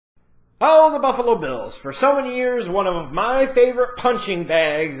Oh, the Buffalo Bills. For so many years, one of my favorite punching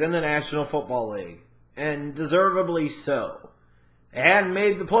bags in the National Football League. And deservedly so. They hadn't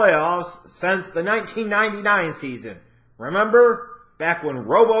made the playoffs since the 1999 season. Remember? Back when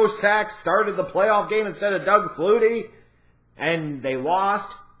Robo Sack started the playoff game instead of Doug Flutie? And they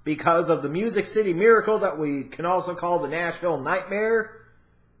lost because of the Music City Miracle that we can also call the Nashville Nightmare?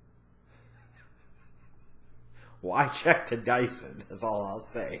 Why check to Dyson? That's all I'll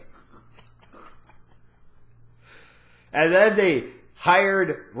say. And then they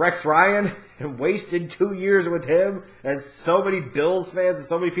hired Rex Ryan and wasted 2 years with him. And so many Bills fans and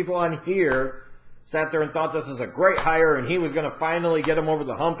so many people on here sat there and thought this was a great hire and he was going to finally get them over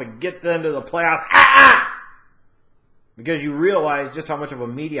the hump and get them to the playoffs. Because you realize just how much of a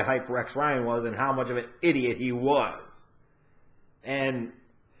media hype Rex Ryan was and how much of an idiot he was. And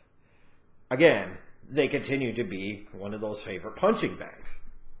again, they continue to be one of those favorite punching bags.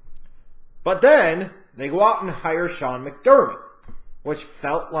 But then they go out and hire Sean McDermott, which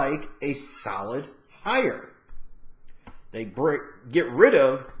felt like a solid hire. They get rid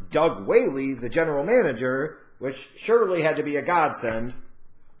of Doug Whaley, the general manager, which surely had to be a godsend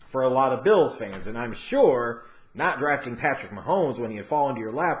for a lot of Bills fans. And I'm sure not drafting Patrick Mahomes when he had fallen to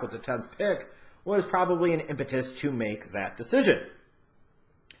your lap with the 10th pick was probably an impetus to make that decision.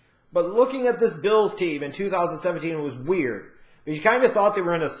 But looking at this Bills team in 2017 was weird. Because you kind of thought they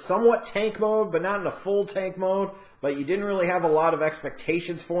were in a somewhat tank mode, but not in a full tank mode. But you didn't really have a lot of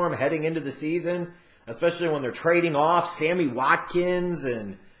expectations for them heading into the season. Especially when they're trading off Sammy Watkins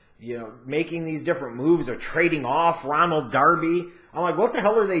and, making these different moves. They're trading off Ronald Darby. I'm like, what the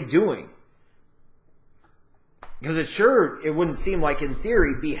hell are they doing? Because it wouldn't seem like, in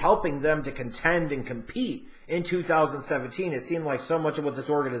theory, be helping them to contend and compete in 2017. It seemed like so much of what this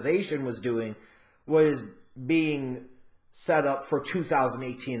organization was doing was being set up for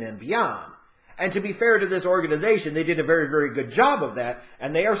 2018 and beyond. And to be fair to this organization, they did a very, very good job of that.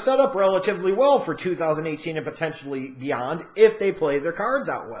 And they are set up relatively well for 2018 and potentially beyond if they play their cards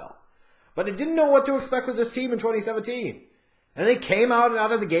out well. But I didn't know what to expect with this team in 2017. And they came out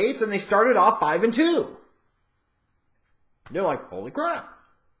of the gates and they started off 5-2. They're like, holy crap.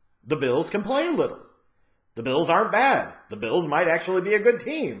 The Bills can play a little. The Bills aren't bad. The Bills might actually be a good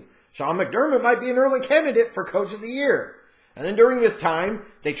team. Sean McDermott might be an early candidate for Coach of the Year. And then during this time,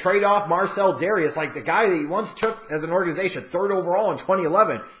 they trade off Marcel Darius, like the guy that you once took as an organization, 3rd overall in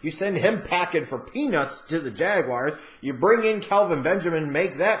 2011. You send him packing for peanuts to the Jaguars. You bring in Kelvin Benjamin,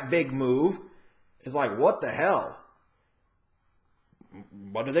 make that big move. It's like, what the hell?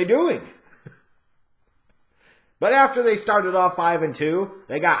 What are they doing? But after they started off 5-2,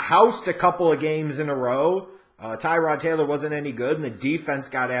 they got housed a couple of games in a row. Tyrod Taylor wasn't any good, and the defense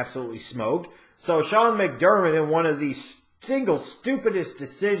got absolutely smoked. So Sean McDermott, in one of the single stupidest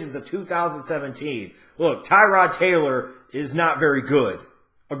decisions of 2017, look, Tyrod Taylor is not very good.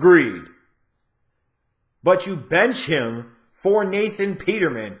 Agreed. But you bench him for Nathan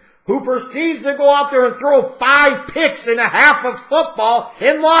Peterman, who proceeds to go out there and throw 5 picks in a half of football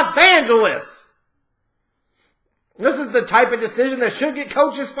in Los Angeles. This is the type of decision that should get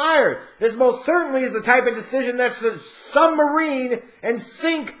coaches fired. This most certainly is the type of decision that should submarine and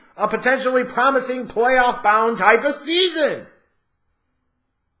sink a potentially promising playoff-bound type of season.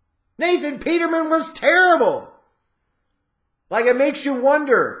 Nathan Peterman was terrible. Like, it makes you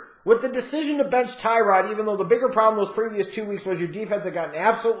wonder, with the decision to bench Tyrod, even though the bigger problem those previous 2 weeks was your defense had gotten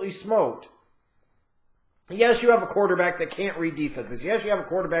absolutely smoked. Yes, you have a quarterback that can't read defenses. Yes, you have a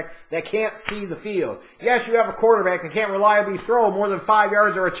quarterback that can't see the field. Yes, you have a quarterback that can't reliably throw more than 5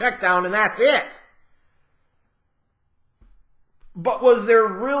 yards or a check down, and that's it. But was there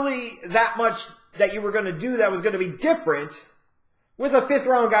really that much that you were going to do that was going to be different with a 5th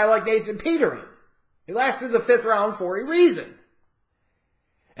round guy like Nathan Peterman? He lasted the 5th round for a reason.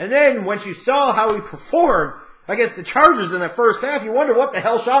 And then once you saw how he performed against the Chargers in that first half, you wonder what the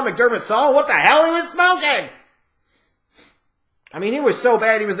hell Sean McDermott saw, what the hell he was smoking. I mean, he was so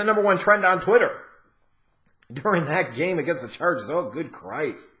bad he was the #1 trend on Twitter during that game against the Chargers. Oh, good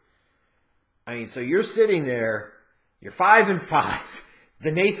Christ. I mean, so you're sitting there, you're 5-5,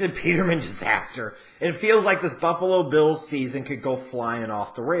 the Nathan Peterman disaster, and it feels like this Buffalo Bills season could go flying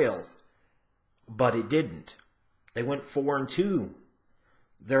off the rails. But it didn't. They went 4-2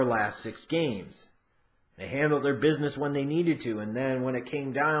 their last 6 games. They handled their business when they needed to, and then when it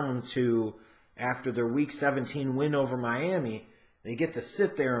came down to after their Week 17 win over Miami, they get to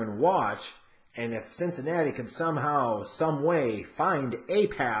sit there and watch, and if Cincinnati can somehow, some way, find a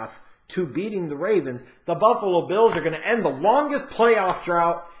path to beating the Ravens, the Buffalo Bills are going to end the longest playoff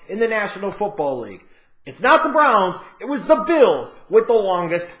drought in the National Football League. It's not the Browns, it was the Bills with the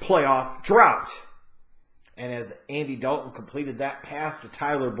longest playoff drought. And as Andy Dalton completed that pass to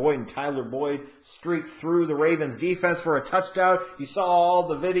Tyler Boyd, and Tyler Boyd streaked through the Ravens defense for a touchdown, you saw all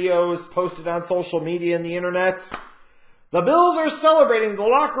the videos posted on social media and the internet. The Bills are celebrating, the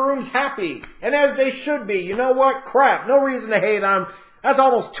locker room's happy, and as they should be. You know what? Crap, no reason to hate on them. That's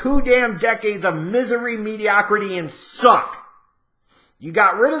almost 2 damn decades of misery, mediocrity, and suck. You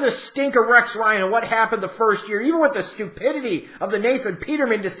got rid of the stink of Rex Ryan and what happened the first year. Even with the stupidity of the Nathan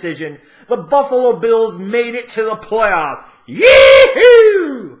Peterman decision, the Buffalo Bills made it to the playoffs.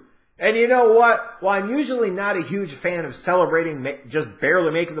 Yee-hoo! And you know what? While I'm usually not a huge fan of celebrating just barely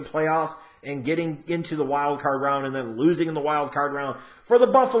making the playoffs and getting into the wild card round and then losing in the wild card round, for the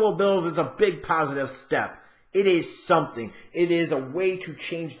Buffalo Bills, it's a big positive step. It is something. It is a way to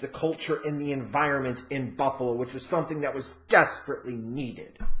change the culture and the environment in Buffalo, which was something that was desperately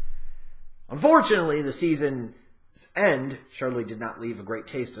needed. Unfortunately, the season's end surely did not leave a great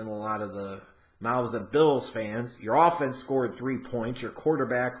taste in a lot of the mouths of Bills fans. Your offense scored 3 points. Your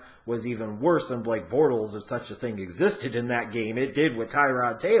quarterback was even worse than Blake Bortles, if such a thing existed in that game. It did with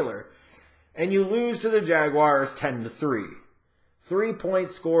Tyrod Taylor. And you lose to the Jaguars 10-3. 3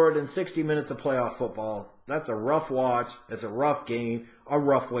 points scored in 60 minutes of playoff football. That's a rough watch. It's a rough game. A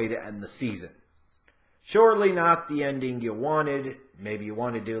rough way to end the season. Surely not the ending you wanted. Maybe you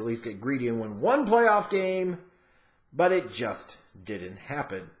wanted to at least get greedy and win one playoff game. But it just didn't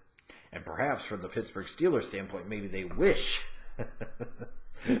happen. And perhaps from the Pittsburgh Steelers standpoint, maybe they wish.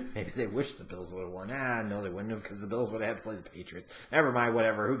 Maybe they wish the Bills would have won. No, they wouldn't have, because the Bills would have had to play the Patriots. Never mind,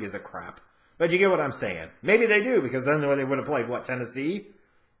 whatever. Who gives a crap? But you get what I'm saying. Maybe they do, because then they would have played, Tennessee?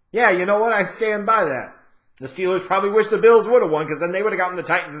 Yeah, you know what? I stand by that. The Steelers probably wish the Bills would have won, because then they would have gotten the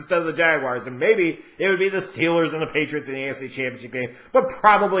Titans instead of the Jaguars. And maybe it would be the Steelers and the Patriots in the AFC Championship game. But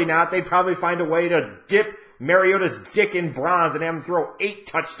probably not. They'd probably find a way to dip Mariota's dick in bronze and have him throw 8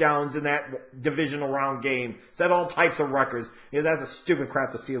 touchdowns in that divisional round game. Set all types of records. Because that's the stupid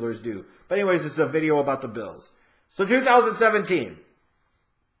crap the Steelers do. But anyways, this is a video about the Bills. So 2017.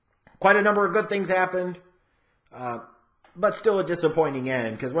 Quite a number of good things happened. But still a disappointing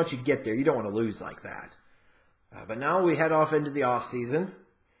end. Because once you get there, you don't want to lose like that. But now we head off into the offseason.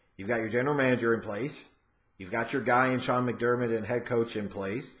 You've got your general manager in place. You've got your guy in Sean McDermott and head coach in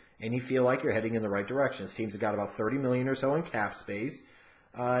place. And you feel like you're heading in the right direction. This team's got about $30 million or so in cap space.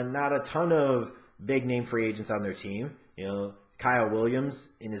 Not a ton of big name free agents on their team. You know, Kyle Williams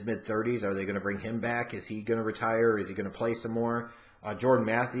in his mid-30s. Are they going to bring him back? Is he going to retire? Is he going to play some more? Jordan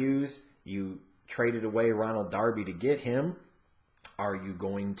Matthews, you traded away Ronald Darby to get him. Are you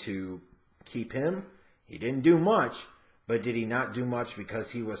going to keep him? He didn't do much, but did he not do much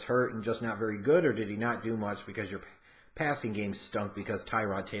because he was hurt and just not very good, or did he not do much because your passing game stunk because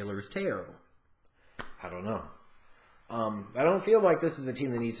Tyrod Taylor is terrible? I don't know. I don't feel like this is a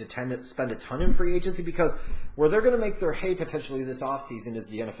team that needs to spend a ton in free agency, because where they're going to make their hay potentially this offseason is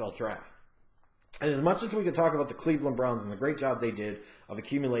the NFL draft. And as much as we could talk about the Cleveland Browns and the great job they did of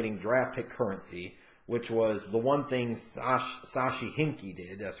accumulating draft pick currency, which was the one thing Sashi Hinkie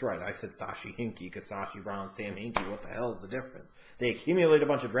did. That's right, I said Sashi Hinkie because Sashi Brown, Sam Hinkie, what the hell is the difference? They accumulate a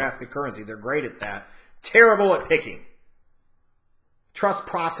bunch of draft pick currency. They're great at that. Terrible at picking. Trust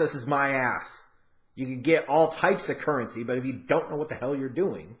process is my ass. You can get all types of currency, but if you don't know what the hell you're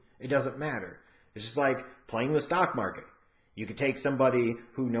doing, it doesn't matter. It's just like playing the stock market. You could take somebody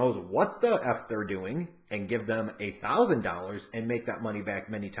who knows what the F they're doing and give them $1,000 and make that money back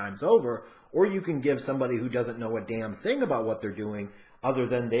many times over. Or you can give somebody who doesn't know a damn thing about what they're doing other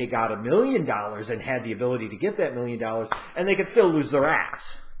than they got $1 million and had the ability to get that $1 million, and they could still lose their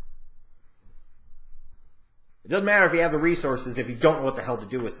ass. It doesn't matter if you have the resources if you don't know what the hell to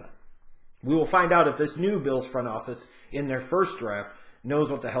do with them. We will find out if this new Bills front office in their first draft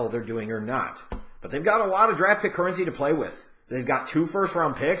knows what the hell they're doing or not. But they've got a lot of draft pick currency to play with. They've got 2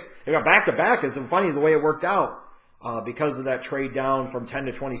 first-round picks. They've got back-to-back. It's funny the way it worked out because of that trade down from 10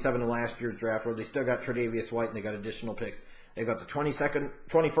 to 27 in last year's draft, where they still got Tre'Davious White and they got additional picks. They've got the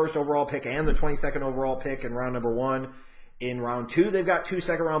 21st overall pick and the 22nd overall pick in round number 1. In round 2, they've got 2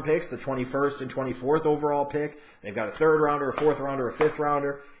 second-round picks, the 21st and 24th overall pick. They've got a 3rd rounder, a 4th rounder, a 5th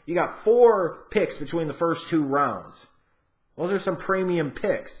rounder. You got 4 picks between the first 2 rounds. Those are some premium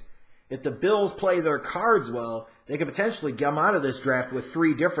picks. If the Bills play their cards well, they could potentially come out of this draft with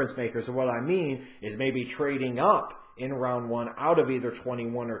 3 difference makers. And what I mean is maybe trading up in round 1 out of either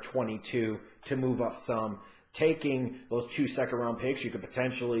 21 or 22 to move up some. Taking those 2 second-round picks, you could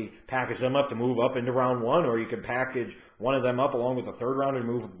potentially package them up to move up into round 1, or you could package one of them up along with the 3rd round and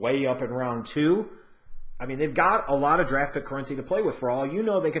move way up in round 2. I mean, they've got a lot of draft pick currency to play with. For all you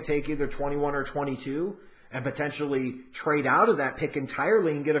know, they could take either 21 or 22 and potentially trade out of that pick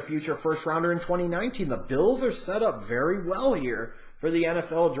entirely and get a future first rounder in 2019. The Bills are set up very well here for the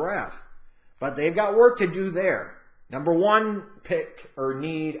NFL draft. But they've got work to do there. Number one pick or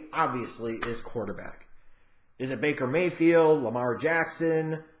need, obviously, is quarterback. Is it Baker Mayfield, Lamar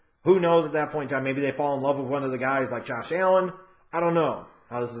Jackson? Who knows at that point in time? Maybe they fall in love with one of the guys like Josh Allen. I don't know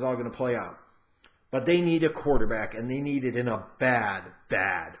how this is all going to play out. But they need a quarterback, and they need it in a bad,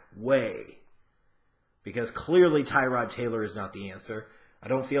 bad way. Because clearly Tyrod Taylor is not the answer. I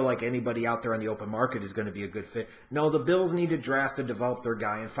don't feel like anybody out there on the open market is going to be a good fit. No, the Bills need to draft and develop their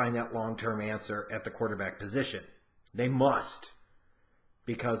guy and find that long-term answer at the quarterback position. They must.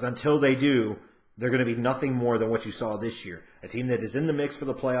 Because until they do, they're going to be nothing more than what you saw this year. A team that is in the mix for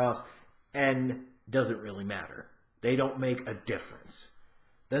the playoffs and doesn't really matter. They don't make a difference.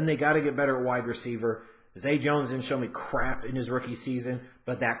 Then they got to get better at wide receiver. Zay Jones didn't show me crap in his rookie season,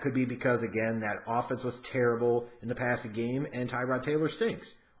 but that could be because, again, that offense was terrible in the passing game and Tyrod Taylor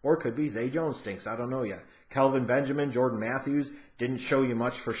stinks. Or it could be Zay Jones stinks. I don't know yet. Kelvin Benjamin, Jordan Matthews didn't show you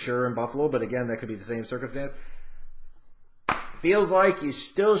much for sure in Buffalo, but again, that could be the same circumstance. Feels like you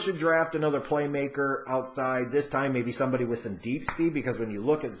still should draft another playmaker outside. This time, maybe somebody with some deep speed, because when you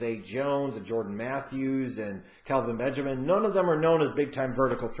look at Zay Jones and Jordan Matthews and Kelvin Benjamin, none of them are known as big-time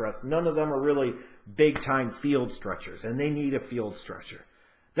vertical threats. None of them are really big-time field stretchers, and they need a field stretcher.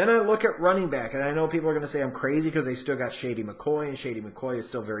 Then I look at running back, and I know people are going to say I'm crazy because they still got Shady McCoy, and Shady McCoy is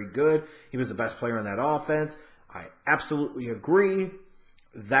still very good. He was the best player in that offense. I absolutely agree.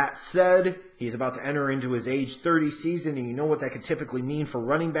 That said, he's about to enter into his age 30 season, and you know what that could typically mean for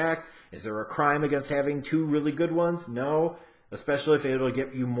running backs. Is there a crime against having two really good ones? No, especially if it'll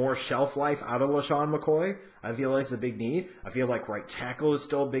get you more shelf life out of LaShawn McCoy. I feel like it's a big need. I feel like right tackle is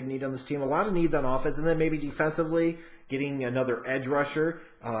still a big need on this team. A lot of needs on offense, and then maybe defensively, getting another edge rusher,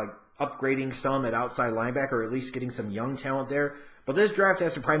 upgrading some at outside linebacker, or at least getting some young talent there. But this draft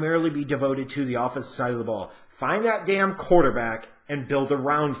has to primarily be devoted to the offensive side of the ball. Find that damn quarterback and build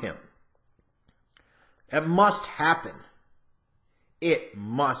around him. It must happen. It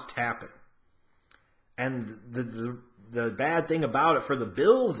must happen. And the bad thing about it for the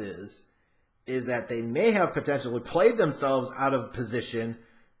Bills is that they may have potentially played themselves out of position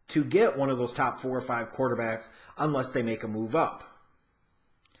to get one of those top 4 or 5 quarterbacks unless they make a move up.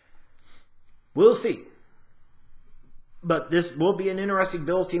 We'll see. But this will be an interesting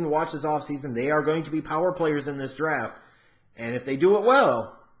Bills team to watch this offseason. They are going to be power players in this draft. And if they do it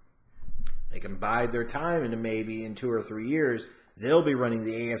well, they can bide their time, and maybe in 2 or 3 years, they'll be running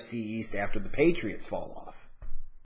the AFC East after the Patriots fall off.